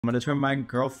I'm gonna turn my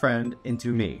girlfriend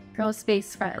into me. Girl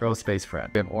space friend. Girl space friend.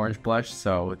 We have orange blush,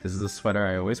 so this is a sweater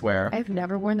I always wear. I've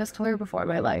never worn this color before in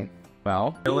my life.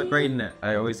 Well, I look great in it.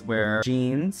 I always wear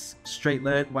jeans, straight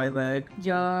leg, white leg.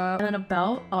 Yeah. And then a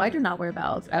belt? Oh, I do not wear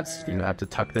belts. You have to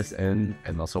tuck this in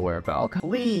and also wear a belt.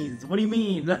 Please, what do you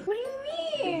mean? What do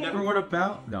you mean? Never worn a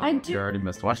belt? No, I do. You already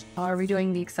missed one. Oh, are we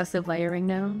doing the excessive layering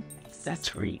now?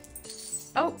 Accessory.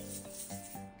 Oh.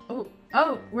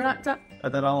 Oh, we're not done.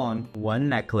 Put that all on. One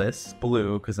necklace,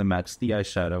 blue, because it matches the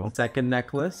eyeshadow. Second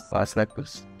necklace, last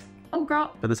necklace. Oh,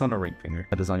 girl. Put this on a ring finger.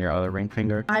 Put this on your other ring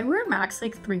finger. I wear max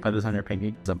like 3. Put this on your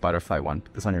pinky. It's a butterfly one.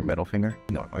 Put this on your middle finger.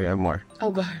 No, I have more.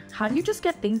 Oh, God. How do you just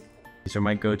get things? These are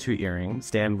my go-to earrings.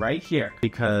 Stand right here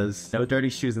because no dirty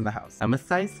shoes in the house. I'm a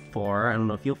size 4. I don't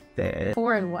know if you'll fit.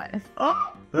 4 and what?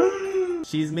 Oh!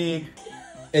 She's me.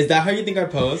 Is that how you think I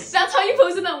pose? That's how you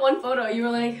posed in that one photo. You were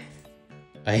like...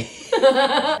 Now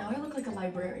I look like a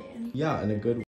librarian. Yeah, in a good